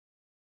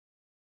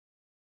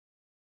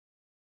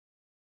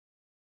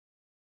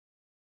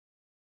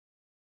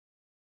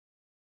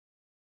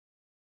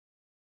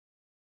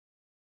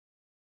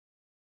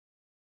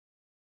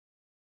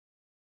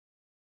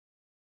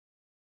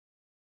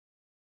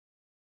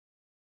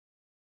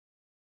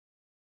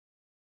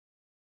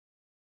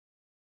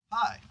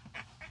Hi,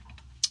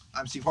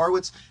 I'm Steve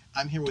Horowitz.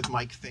 I'm here with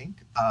Jon Fink,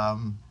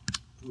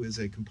 who is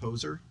a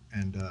composer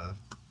and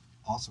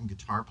awesome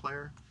guitar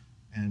player,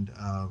 and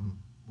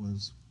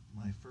was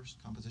my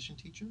first composition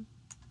teacher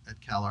at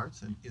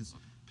CalArts, and is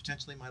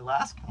potentially my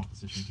last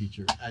composition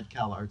teacher at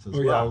CalArts as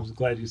well. Yeah, I was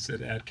glad you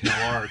said at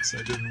CalArts.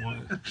 I didn't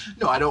want to...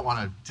 No, I don't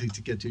want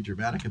to get too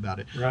dramatic about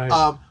it.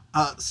 Right.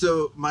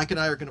 So Mike and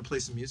I are going to play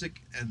some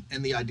music,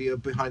 and the idea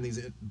behind these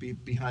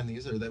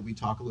are that we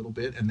talk a little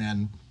bit, and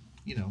then,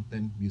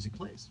 then music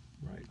plays.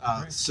 Right.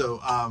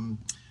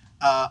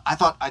 I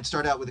thought I'd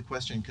start out with a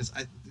question because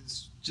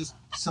it's just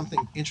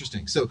something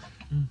interesting. So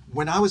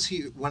when I was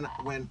here, when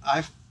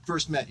I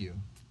first met you,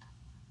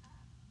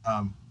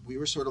 we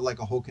were sort of like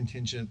a whole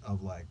contingent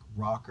of like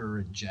rocker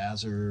and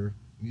jazzer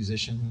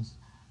musicians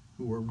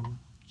who were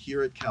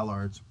here at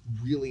CalArts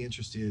really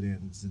interested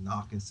in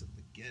Xenakis and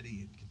Ligeti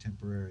and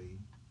contemporary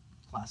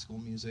classical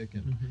music,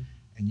 and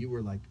you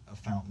were like a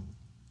fountain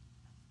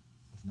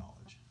of knowledge.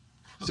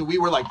 So we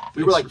were like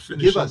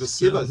give us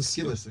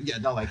yeah,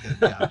 not like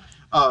that,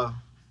 yeah.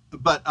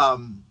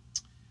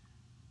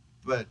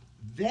 But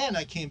then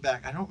I came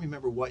back, I don't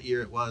remember what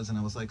year it was, and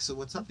I was like, so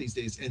what's up these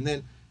days? And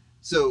then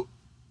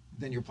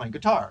then you're playing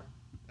guitar,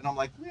 and I'm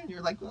like, man,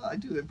 you're like, well, I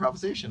do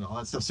improvisation and all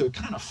that stuff. So it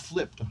kind of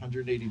flipped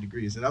 180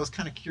 degrees, and I was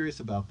kind of curious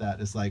about that.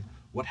 It's like,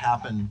 what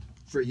happened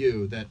for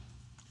you that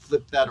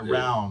flipped that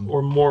around,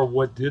 or more,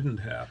 what didn't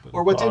happen,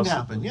 or what didn't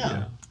happen?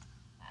 Yeah.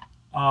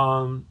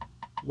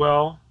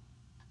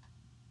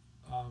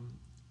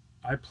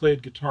 I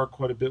played guitar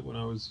quite a bit when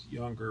I was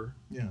younger.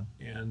 Yeah.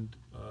 And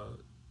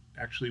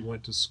actually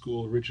went to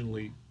school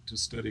originally to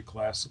study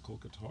classical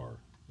guitar.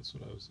 That's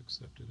what I was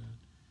accepted at.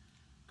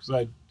 Because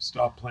I'd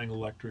stopped playing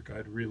electric.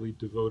 I'd really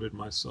devoted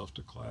myself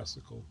to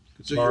classical guitar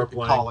playing. So you're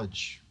in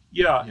college.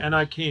 Yeah, and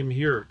I came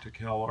here to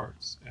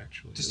CalArts,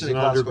 actually. To study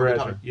classical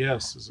guitar?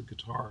 Yes, as a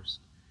guitarist.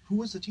 Who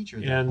was the teacher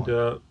at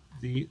that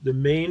point? The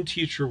main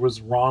teacher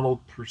was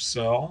Ronald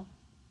Purcell,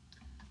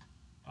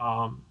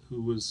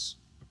 who was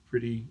a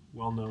pretty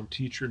well-known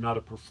teacher, not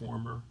a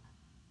performer.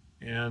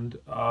 And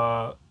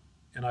I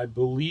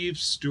believe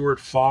Stuart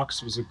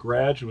Fox was a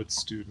graduate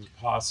student,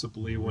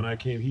 possibly, when I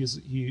came.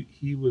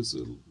 He was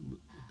a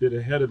bit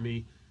ahead of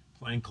me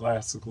playing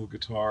classical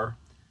guitar,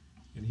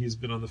 and he's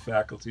been on the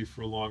faculty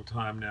for a long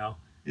time now.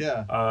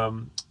 Yeah.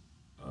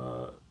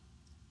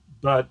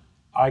 But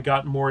I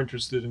got more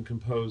interested in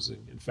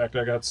composing. In fact,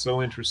 I got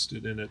so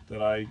interested in it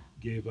that I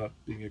gave up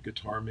being a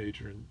guitar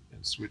major and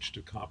switched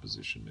to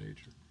composition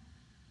major.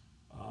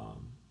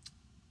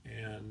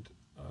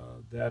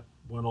 That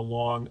went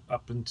along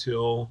up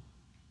until,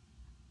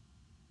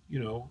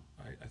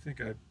 I think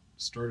I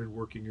started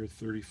working here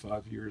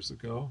 35 years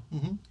ago.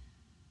 Mm-hmm.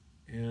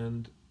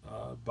 And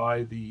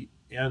by the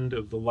end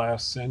of the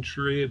last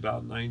century,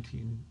 about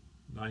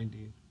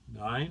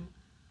 1999,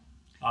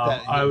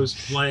 I was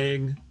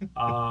playing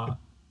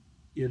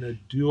in a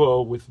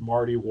duo with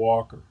Marty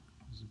Walker,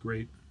 who's a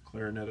great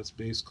clarinetist,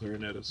 bass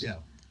clarinetist. Yeah.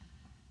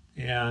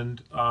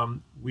 And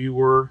we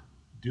were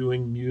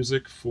doing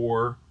music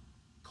for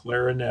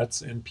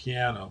clarinets and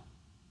piano,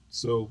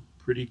 so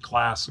pretty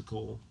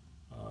classical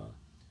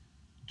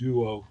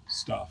duo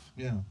stuff.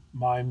 Yeah.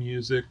 My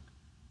music,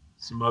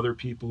 some other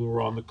people who were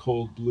on the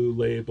Cold Blue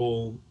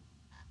label,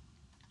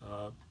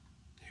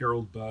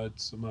 Harold Budd,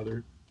 some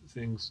other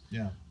things.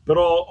 Yeah. But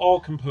all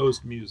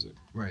composed music.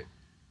 Right.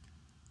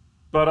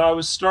 But I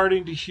was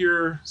starting to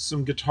hear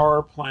some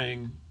guitar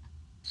playing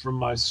from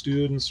my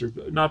students, or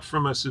not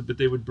from my students, but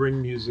they would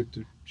bring music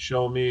to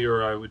show me,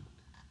 or I would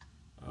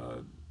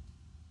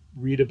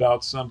read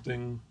about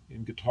something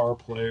in Guitar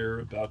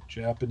Player about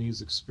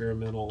Japanese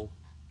experimental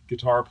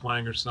guitar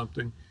playing or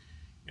something,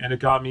 and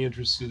it got me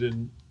interested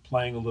in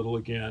playing a little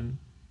again.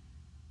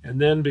 And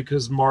then,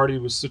 because Marty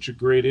was such a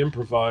great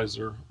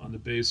improviser on the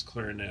bass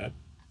clarinet,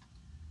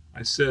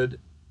 I said,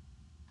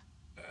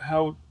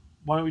 why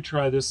don't we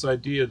try this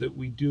idea that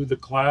we do the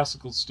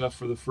classical stuff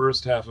for the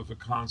first half of a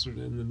concert,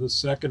 and then the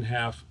second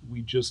half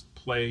we just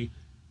play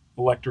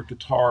electric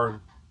guitar and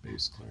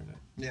bass clarinet.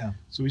 Yeah.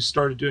 So we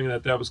started doing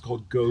that. That was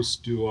called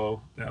Ghost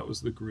Duo. That was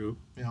the group.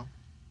 Yeah.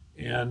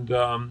 And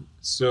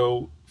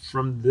so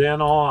from then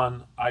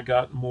on, I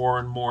got more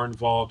and more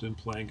involved in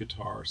playing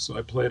guitar. So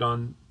I played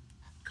on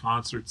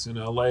concerts in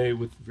LA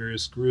with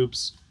various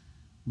groups.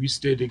 We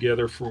stayed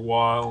together for a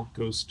while,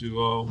 Ghost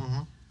Duo.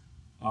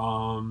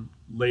 Mm-hmm.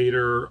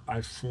 Later,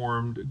 I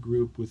formed a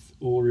group with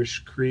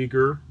Ulrich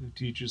Krieger, who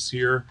teaches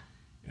here,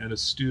 and a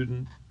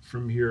student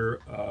from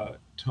here,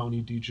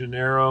 Tony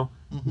DeGennaro,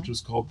 which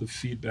was called the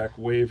Feedback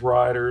Wave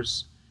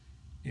Riders.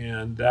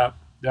 And that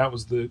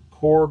was the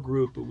core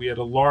group, but we had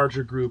a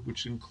larger group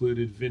which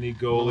included Vinnie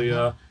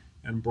Golia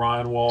and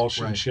Brian Walsh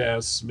and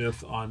Chaz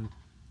Smith on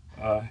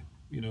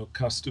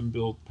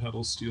custom-built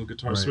pedal steel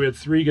guitars. Right. So we had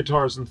 3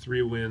 guitars and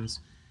 3 winds.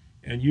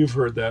 And you've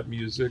heard that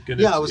music. And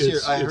yeah, I was here.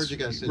 I heard you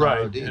guys in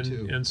ROD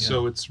too. And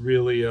so it's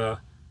really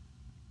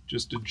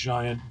just a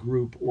giant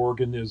group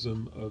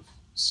organism of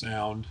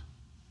sound.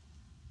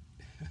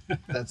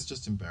 That's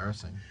just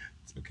embarrassing.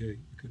 It's okay. You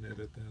can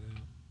edit that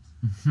out.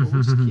 Well,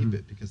 we'll just keep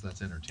it because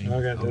that's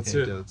entertainment. Okay, that's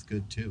it. That's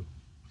good too.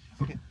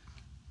 Okay.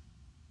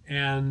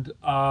 And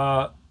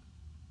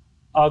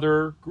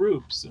other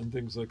groups and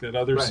things like that,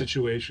 other Right.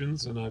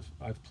 situations, and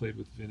I've played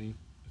with Vinny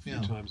a few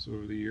Yeah. times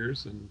over the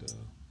years, and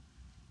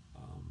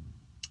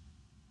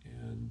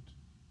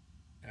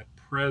at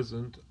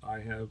present I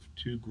have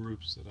two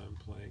groups that I'm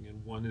playing,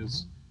 and one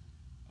is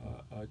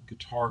a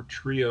guitar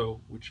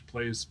trio which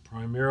plays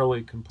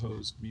primarily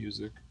composed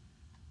music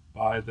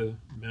by the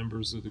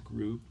members of the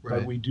group, Right.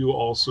 but we do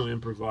also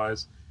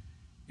improvise,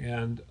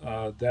 and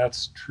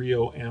that's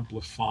trio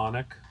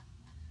ampliphonic.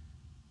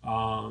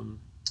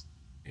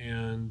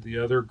 And the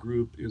other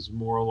group is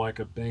more like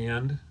a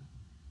band,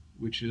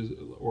 which is,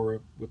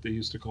 or what they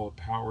used to call a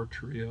power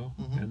trio,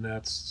 and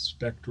that's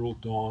Spectral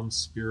Dawn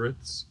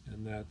Spirits,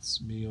 and that's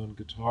me on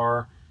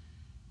guitar,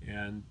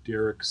 and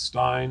Derek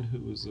Stein,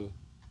 who is a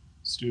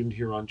student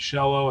here on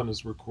cello and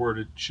has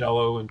recorded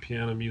cello and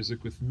piano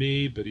music with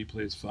me, but he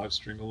plays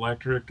 5-string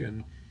electric,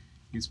 and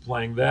he's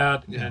playing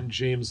that, and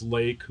James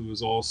Lake, who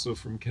is also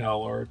from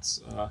Cal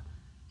Arts,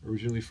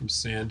 originally from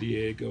San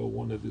Diego,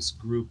 one of this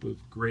group of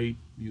great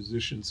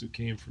musicians who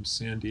came from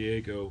San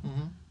Diego,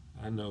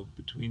 I don't know,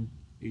 between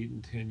 8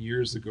 and 10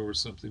 years ago or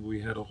something. We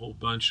had a whole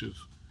bunch of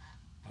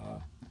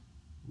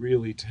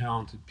really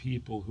talented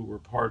people who were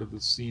part of the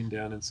scene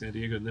down in San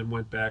Diego and then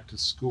went back to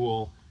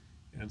school,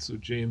 and so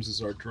James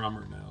is our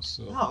drummer now.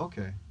 So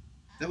okay.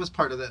 That was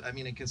part of that. I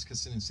mean, I guess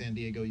because in San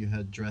Diego you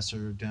had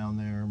Dresser down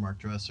there, Mark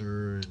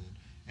Dresser,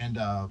 and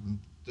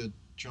the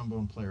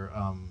trombone player,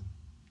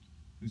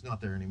 who's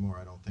not there anymore,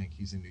 I don't think.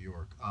 He's in New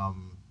York. I'll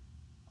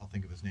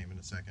think of his name in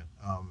a second.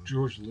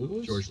 George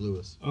Lewis? George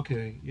Lewis.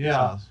 Okay,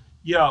 yeah.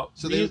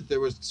 So there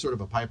was sort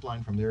of a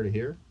pipeline from there to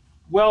here?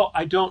 Well,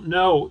 I don't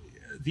know.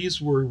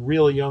 These were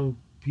really young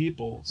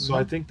people, so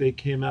I think they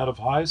came out of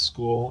high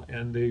school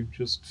and they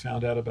just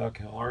found out about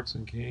Cal Arts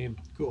and came.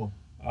 Cool.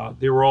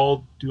 They were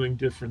all doing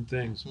different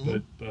things,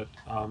 but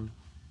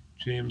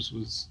James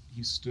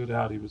he stood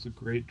out. He was a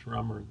great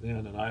drummer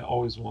then, and I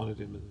always wanted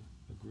him in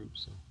a group.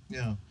 So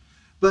yeah.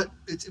 But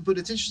it's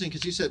interesting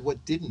because you said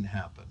what didn't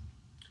happen.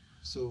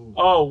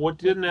 So what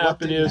didn't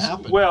happen is,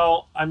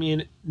 well, I mean,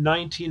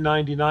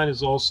 1999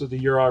 is also the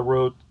year I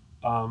wrote,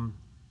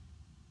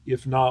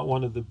 if not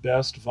one of the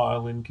best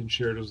violin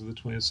concertos of the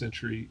 20th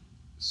century,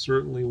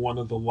 certainly one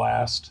of the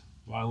last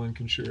violin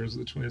concertos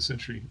of the 20th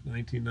century,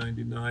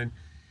 1999.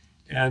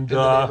 And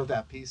the name of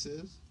that piece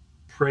is?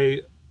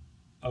 Pray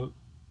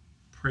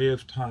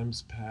of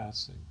Time's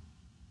Passing.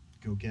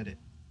 Go get it.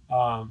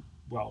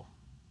 Well,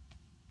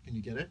 can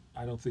you get it?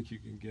 I don't think you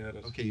can get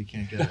it. Okay, you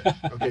can't get it.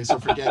 Okay, so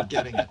forget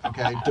getting it.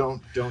 Okay,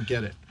 don't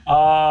get it.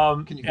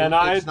 Can you? And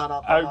it's not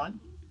up online.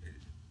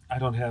 I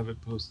don't have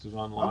it posted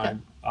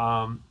online.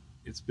 Okay.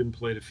 It's been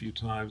played a few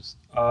times.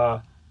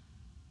 I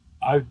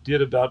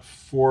did about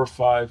 4 or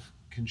 5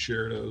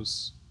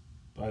 concertos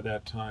by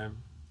that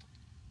time,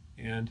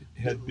 and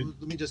had been.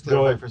 Let me just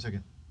clarify for a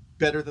second.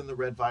 Better than the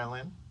Red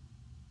Violin?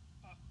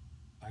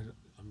 I'm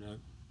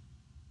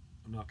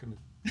not going to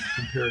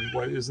compare to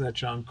what, isn't that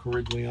John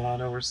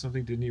Corigliano or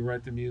something? Didn't he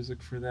write the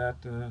music for that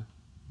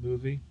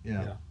movie?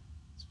 Yeah,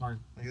 it's fine.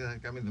 I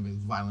mean,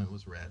 the violin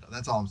was red.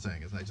 That's all I'm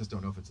saying is I just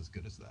don't know if it's as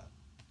good as that.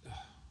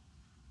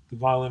 The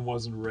violin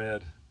wasn't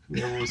red.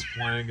 Whoever was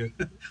playing it,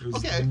 it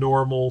was okay.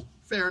 Normal.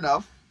 Fair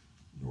enough.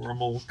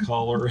 Normal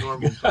color.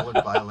 Normal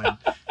colored violin.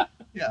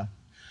 Yeah.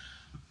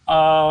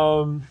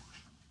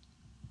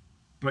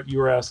 But you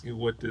were asking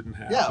what didn't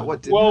happen. Yeah,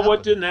 what didn't happen?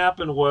 What didn't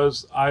happen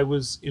was I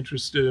was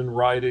interested in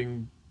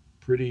writing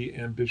pretty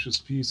ambitious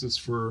pieces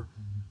for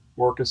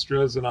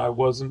orchestras, and I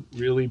wasn't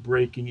really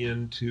breaking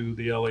into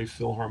the LA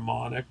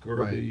Philharmonic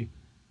or the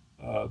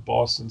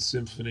Boston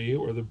Symphony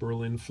or the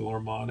Berlin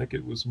Philharmonic.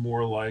 It was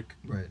more like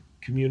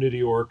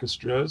community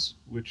orchestras,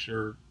 which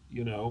are,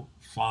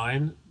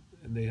 fine,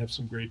 and they have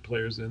some great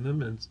players in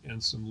them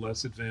and some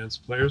less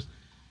advanced players.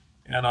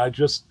 And I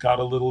just got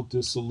a little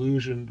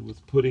disillusioned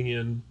with putting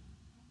in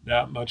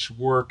that much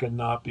work and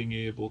not being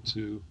able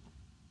to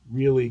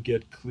really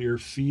get clear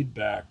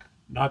feedback,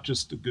 not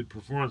just a good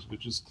performance, but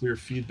just clear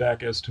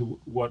feedback as to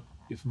what,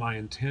 if my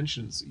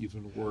intentions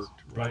even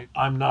worked, right?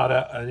 I'm not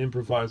an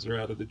improviser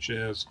out of the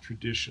jazz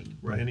tradition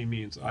by any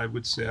means. I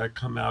would say I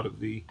come out of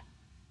the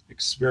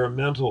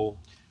experimental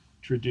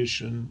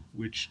tradition,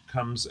 which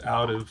comes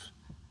out of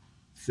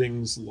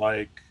things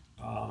like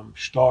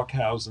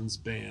Stockhausen's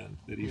band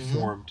that he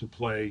formed to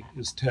play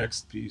his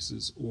text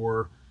pieces,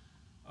 or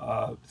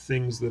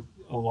things that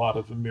a lot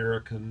of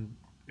American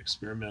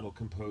experimental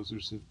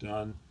composers have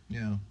done.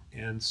 Yeah.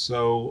 And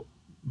so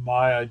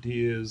my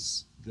idea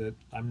is that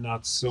I'm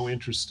not so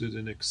interested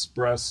in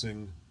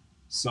expressing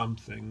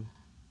something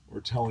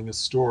or telling a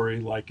story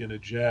like in a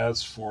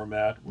jazz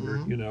format where,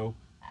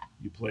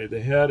 you play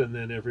the head and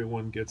then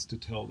everyone gets to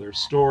tell their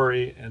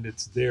story and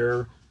it's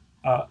their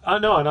I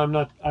know, and I'm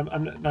not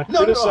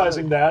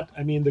criticizing that.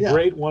 I mean, the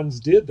great ones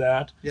did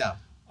that. Yeah.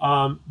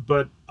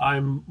 But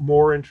I'm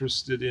more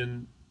interested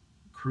in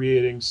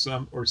creating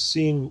some, or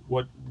seeing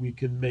what we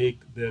can make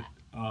that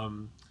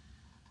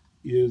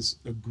is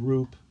a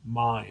group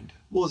mind.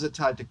 Well, is it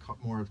tied to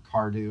more of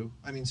Cardew?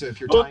 I mean, so if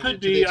you're Well, tying it could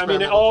it to the be. I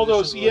mean, experimental all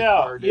those. tradition,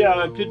 like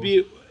Cardew, It could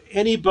be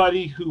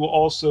anybody who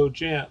also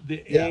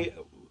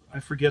I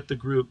forget the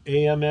group,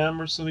 AMM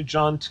or something.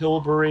 John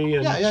Tilbury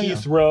and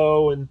Keith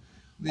Rowe and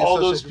the all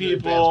those Association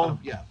for the people.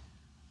 Advancement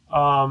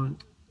of-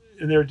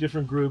 And there are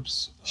different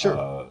groups.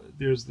 Sure.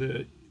 There's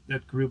that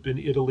group in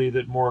Italy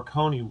that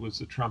Morricone was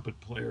the trumpet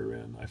player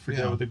in. I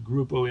forget what the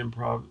Gruppo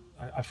Improv.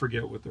 I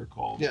forget what they're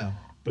called. Yeah.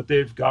 But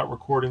they've got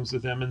recordings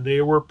of them, and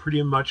they were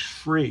pretty much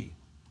free,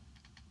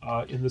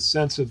 in the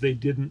sense of they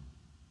didn't.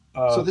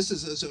 So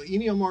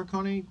Ennio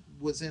Morricone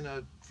was in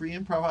a free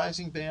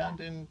improvising band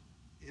in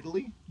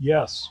Italy.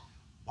 Yes.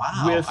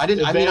 Wow. With I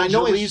know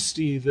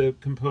Evangelisti, the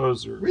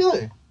composer.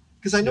 Really?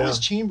 Because I know his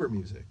chamber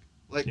music.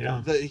 Like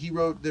Yeah. he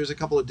wrote. There's a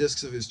couple of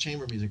discs of his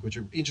chamber music which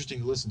are interesting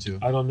to listen to.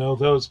 I don't know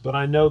those, but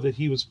I know that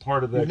he was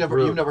part of that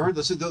group. You've never heard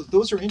those. So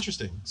those are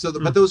interesting. So,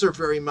 but those are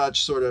very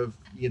much sort of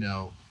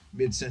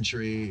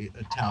mid-century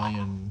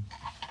Italian,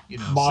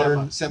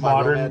 Modern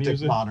semi-romantic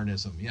music?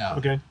 modernism. Yeah.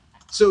 Okay.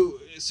 So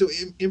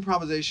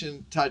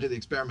improvisation tied to the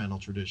experimental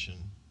tradition.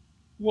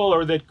 Well,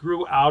 or that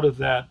grew out of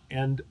that,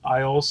 and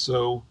I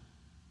also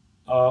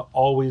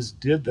always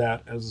did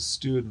that as a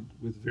student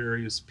with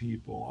various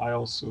people. I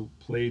also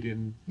played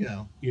in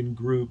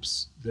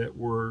groups that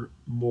were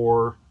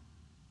more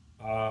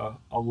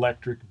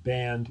electric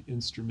band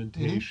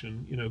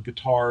instrumentation. Mm-hmm.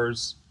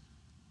 Guitars,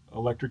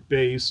 electric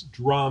bass,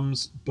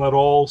 drums, but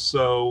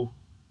also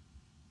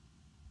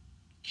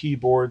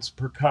keyboards,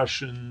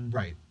 percussion,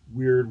 Right.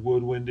 weird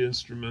woodwind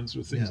instruments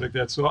or things like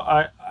that. So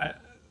I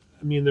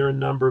mean, there are a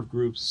number of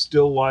groups.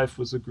 Still Life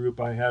was a group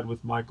I had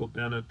with Michael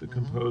Bennett, the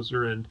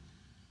composer, and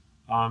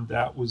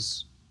that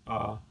was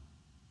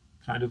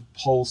kind of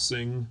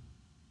pulsing,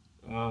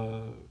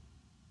 not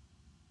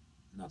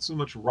so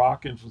much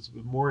rock influence,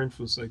 but more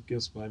influence, I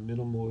guess, by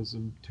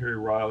minimalism, Terry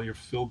Riley or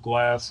Phil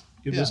Glass.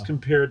 It was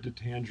compared to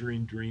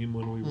Tangerine Dream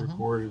when we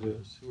recorded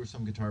it. Who are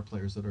some guitar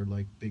players that are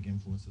like big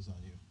influences on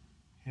you?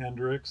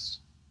 Hendrix,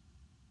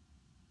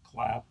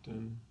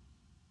 Clapton,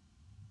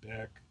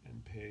 Beck,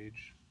 and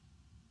Page,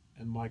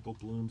 and Michael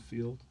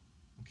Bloomfield.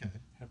 Okay.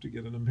 Have to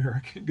get an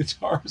American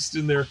guitarist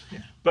in there. Yeah.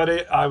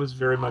 But I was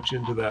very much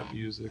into that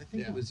music. I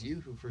think it was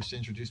you who first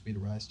introduced me to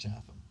Rise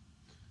Chatham.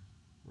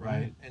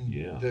 Right. And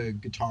the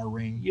guitar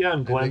ring. Yeah,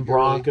 and Glenn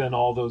Branca and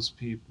all those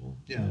people.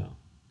 Yeah.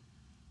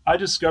 I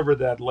discovered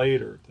that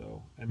later,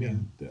 though. I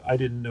mean, I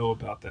didn't know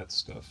about that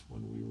stuff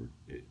when we were...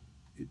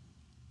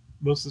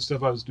 most of the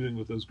stuff I was doing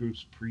with those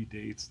groups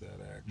predates that,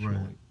 actually.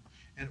 Right.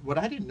 And what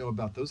I didn't know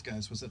about those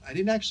guys was that I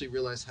didn't actually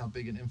realize how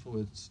big an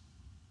influence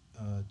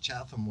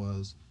Chatham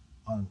was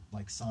on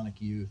like Sonic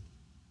Youth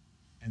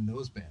and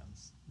those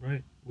bands.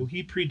 Right. Well,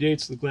 he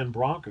predates the Glenn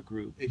Branca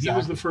group. Exactly. He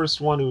was the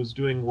first one who was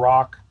doing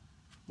rock.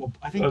 Well,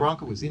 I think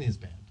Branca was in his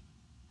band.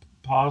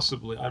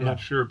 Possibly. I'm not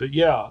sure. But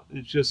yeah,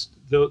 it's just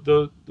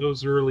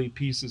those early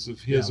pieces of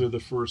his are the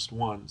first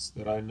ones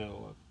that I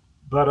know of.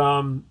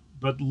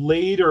 But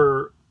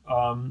later,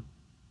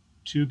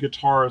 two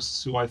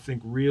guitarists who I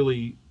think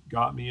really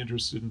got me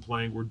interested in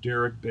playing were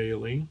Derek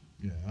Bailey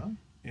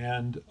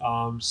and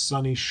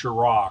Sonny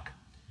Chirac.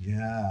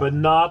 Yeah. But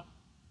not,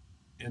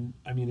 and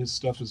I mean, his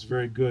stuff is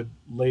very good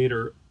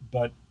later,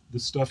 but the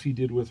stuff he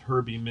did with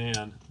Herbie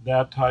Mann,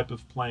 that type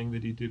of playing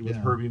that he did with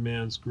Herbie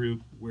Mann's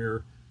group,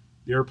 where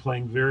they're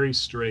playing very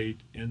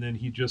straight, and then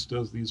he just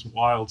does these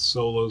wild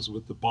solos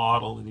with the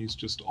bottle, and he's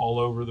just all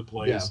over the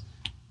place,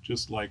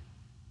 just like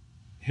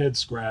head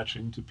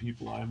scratching to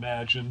people, I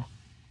imagine.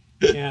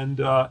 And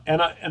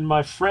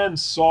my friend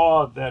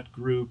saw that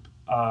group,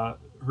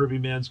 Herbie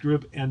Mann's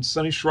group, and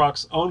Sonny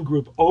Chirac's own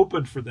group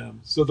opened for them.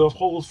 So the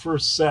whole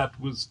first set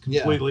was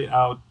completely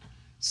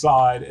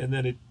outside, and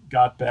then it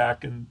got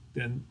back, and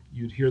then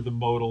you'd hear the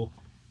modal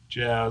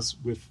jazz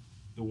with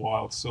the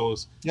wild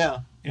solos. Yeah.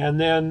 And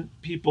then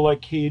people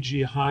like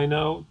Keiji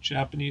Haino,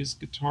 Japanese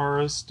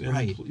guitarist, and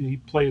he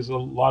plays a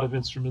lot of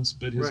instruments,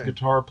 but his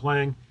guitar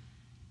playing.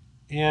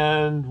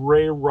 And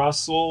Ray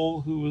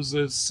Russell, who was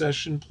a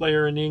session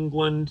player in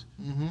England,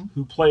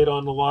 who played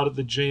on a lot of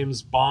the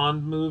James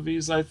Bond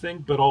movies, I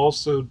think, but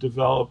also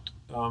developed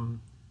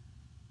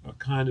a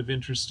kind of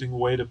interesting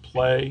way to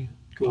play.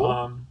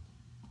 Cool.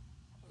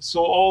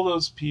 So all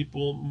those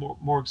people,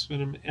 more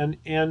experimental,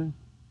 and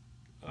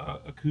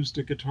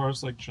acoustic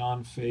guitarists like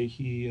Jon Fink,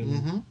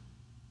 and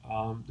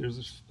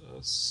there's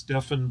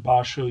Stefan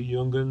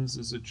Basho-Jungens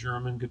is a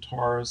German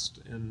guitarist,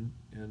 and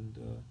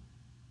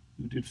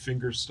who did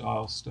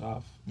fingerstyle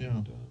stuff. Yeah.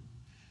 And,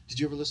 did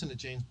you ever listen to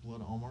James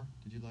Blood Ulmer?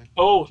 Did you like?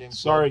 Oh, James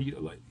sorry.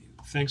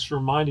 Thanks for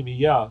reminding me.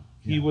 Yeah,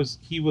 he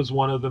was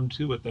one of them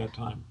too at that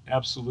time.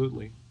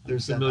 Absolutely.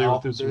 There's familiar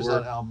with his There's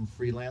work. that album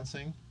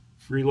Freelancing.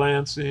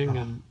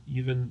 And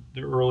even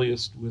the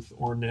earliest with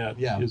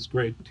Ornette is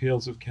great.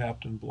 Tales of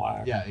Captain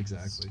Black. Yeah,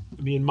 exactly.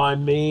 I mean, my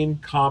main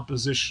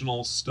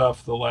compositional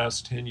stuff the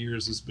last 10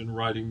 years has been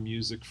writing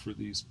music for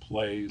these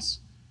plays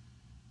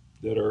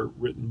that are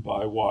written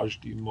by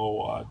Wajdi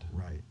Mowad,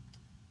 right?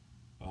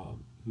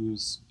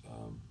 Who's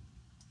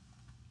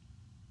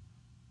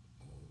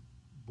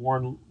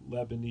born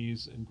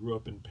Lebanese and grew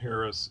up in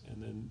Paris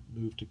and then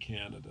moved to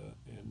Canada.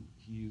 And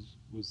he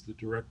was the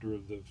director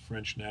of the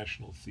French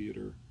National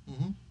Theatre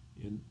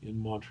in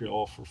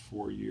Montreal for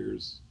 4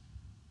 years.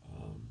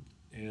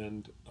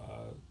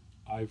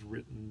 I've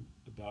written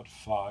about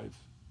 5,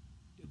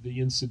 the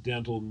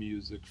incidental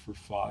music for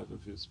 5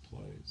 of his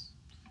plays.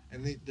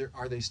 And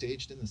are they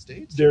staged in the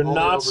States? They're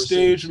not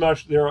staged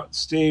much. They're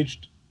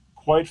staged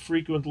quite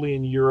frequently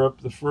in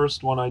Europe. The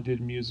first one I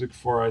did music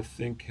for, I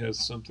think, has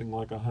something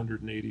like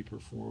 180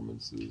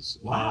 performances.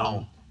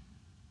 Wow.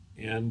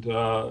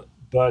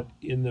 But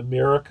in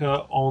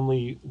America,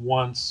 only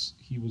once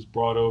he was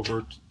brought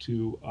over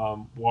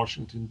to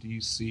Washington,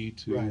 D.C.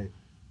 to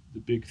the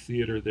big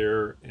theater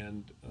there,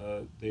 and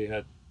they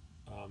had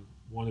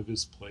one of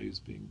his plays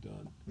being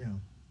done. Yeah.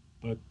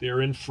 But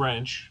they're in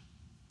French,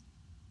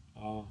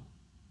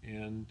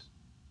 and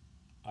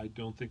I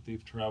don't think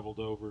they've traveled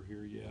over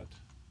here yet.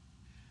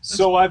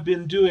 So I've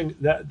been doing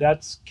that.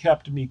 That's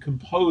kept me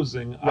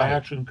composing. I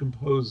actually am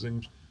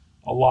composing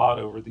a lot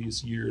over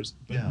these years,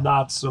 but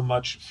not so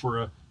much for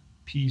a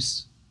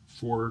piece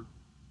for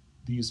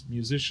these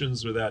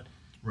musicians or that.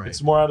 Right.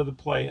 It's more out of the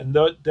play. And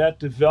that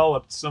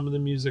developed, some of the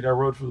music I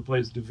wrote for the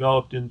plays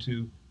developed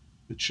into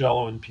the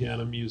cello and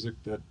piano music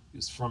that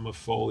is from a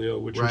folio,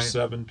 which are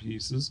 7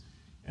 pieces.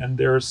 And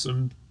there are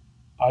some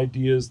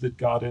ideas that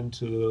got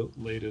into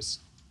the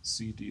latest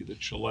CD, the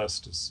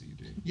Celesta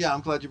CD. Yeah,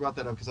 I'm glad you brought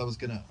that up, because I was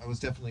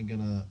definitely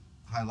gonna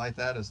highlight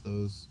that, as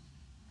the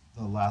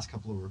last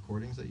couple of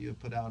recordings that you have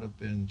put out have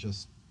been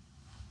just,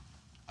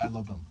 I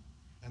love them,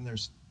 and they're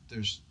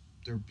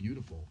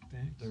beautiful.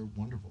 Thanks. They're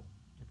wonderful.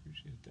 I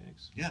appreciate it.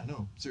 Thanks. Yeah,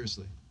 no,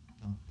 seriously,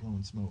 not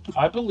blowing smoke.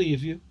 I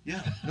believe you.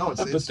 Yeah, no, it's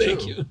but true.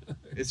 Thank you.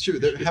 It's true.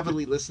 They're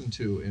heavily listened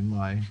to in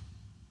my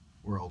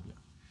world.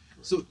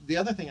 So the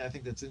other thing I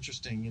think that's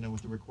interesting,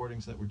 with the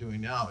recordings that we're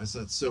doing now, is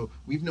that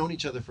we've known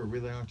each other for a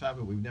really long time,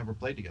 but we've never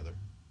played together.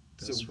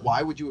 That's right.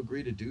 Why would you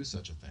agree to do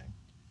such a thing?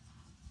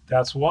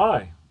 That's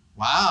why.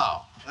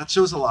 Wow, that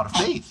shows a lot of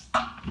faith.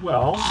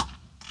 Well,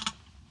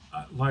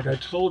 like I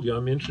told you,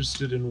 I'm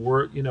interested in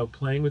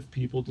playing with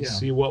people to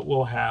see what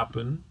will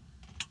happen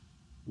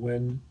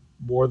when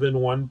more than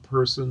one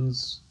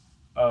person's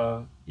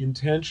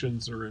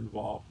intentions are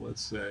involved,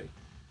 let's say.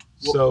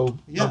 Well,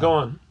 go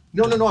on.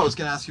 No, I was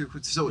going to ask you,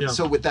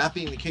 so with that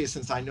being the case,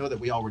 since I know that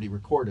we already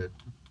recorded,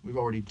 we've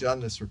already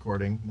done this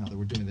recording, now that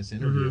we're doing this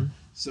interview,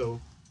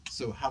 so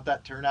how'd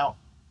that turn out?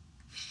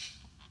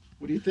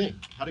 What do you think?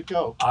 How'd it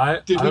go?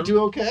 Did we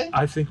do okay?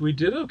 I think we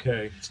did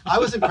okay. I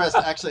was impressed,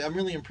 actually. I'm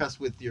really impressed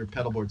with your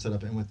pedal board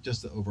setup and with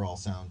just the overall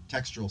sound,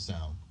 textural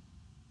sound.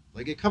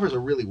 Like, it covers a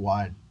really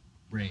wide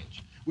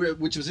range,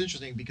 which was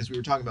interesting because we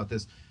were talking about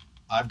this.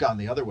 I've gone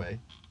the other way.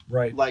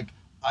 Right. Like,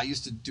 I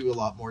used to do a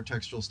lot more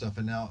textural stuff,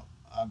 and now,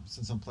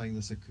 since I'm playing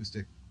this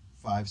acoustic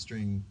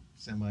 5-string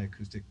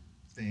semi-acoustic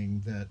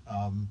thing, that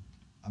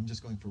I'm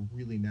just going for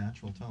really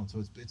natural tones. So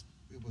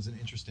it was an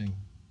interesting.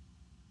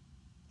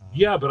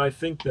 But I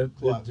think that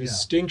the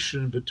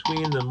distinction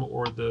between them,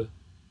 or the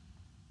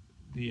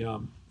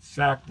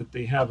fact that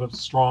they have a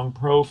strong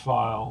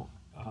profile,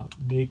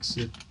 makes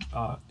it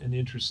an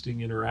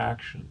interesting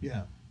interaction.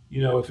 Yeah.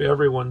 If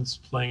everyone's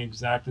playing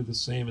exactly the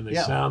same and they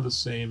sound the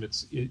same,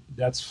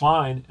 that's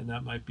fine, and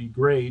that might be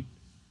great.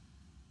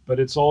 But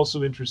it's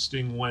also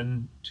interesting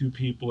when 2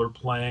 people are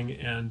playing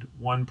and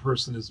one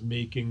person is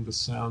making the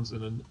sounds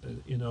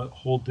in a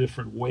whole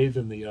different way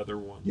than the other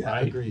one. Yeah,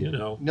 right? I agree.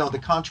 No, the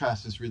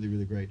contrast is really,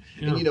 really great.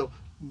 Yeah. And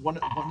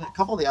a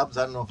couple of the albums,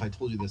 I don't know if I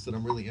told you this, that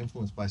I'm really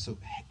influenced by. So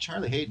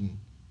Charlie Hayden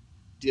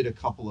did a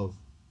couple of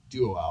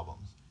duo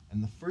albums,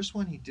 and the first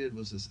one he did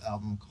was this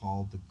album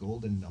called The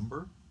Golden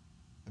Number.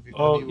 Have you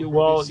seen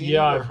it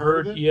or I've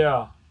heard. Of it?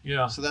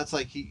 Yeah. So that's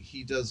like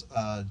he does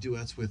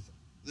duets with.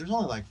 There's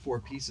only like 4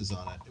 pieces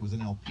on it. It was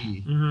an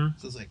LP. Mm-hmm.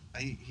 So it's like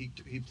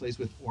he plays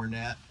with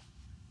Ornette,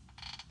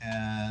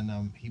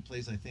 and he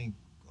plays, I think,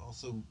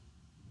 also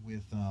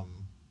with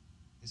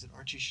is it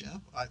Archie Shepp?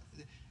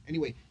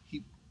 Anyway,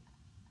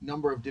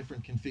 number of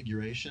different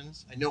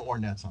configurations. I know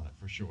Ornette's on it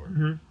for sure.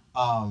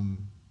 Mm-hmm.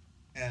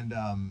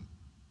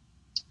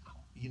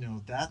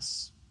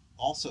 That's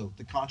also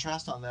the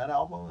contrast on that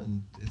album,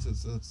 and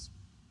it's a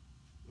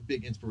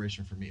big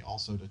inspiration for me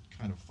also to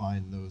kind of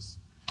find those.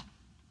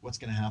 What's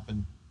going to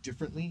happen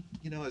differently,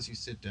 as you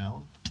sit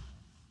down.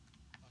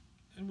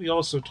 And we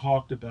also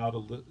talked about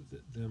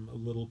them a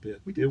little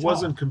bit. It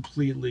wasn't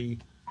completely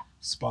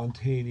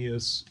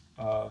spontaneous.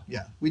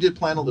 We did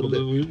plan a little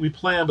bit. We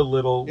planned a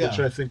little, which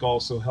I think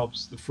also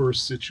helps the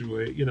first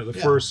situation,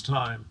 first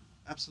time.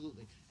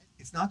 Absolutely.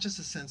 It's not just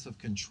a sense of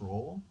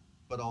control,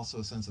 but also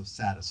a sense of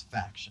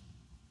satisfaction.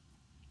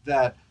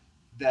 That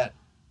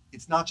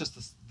it's not just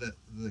the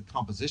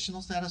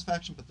compositional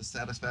satisfaction, but the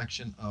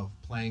satisfaction of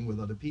playing with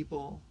other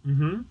people,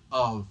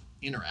 of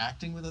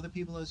interacting with other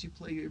people as you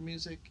play your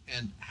music,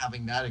 and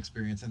having that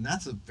experience. And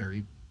that's a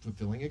very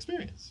fulfilling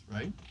experience,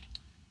 right?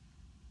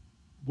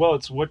 Well,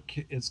 it's what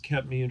it's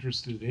kept me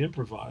interested in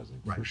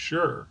improvising, for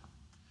sure.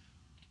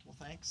 Well,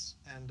 thanks.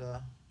 And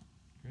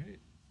great.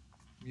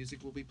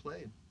 Music will be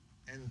played.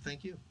 And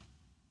thank you.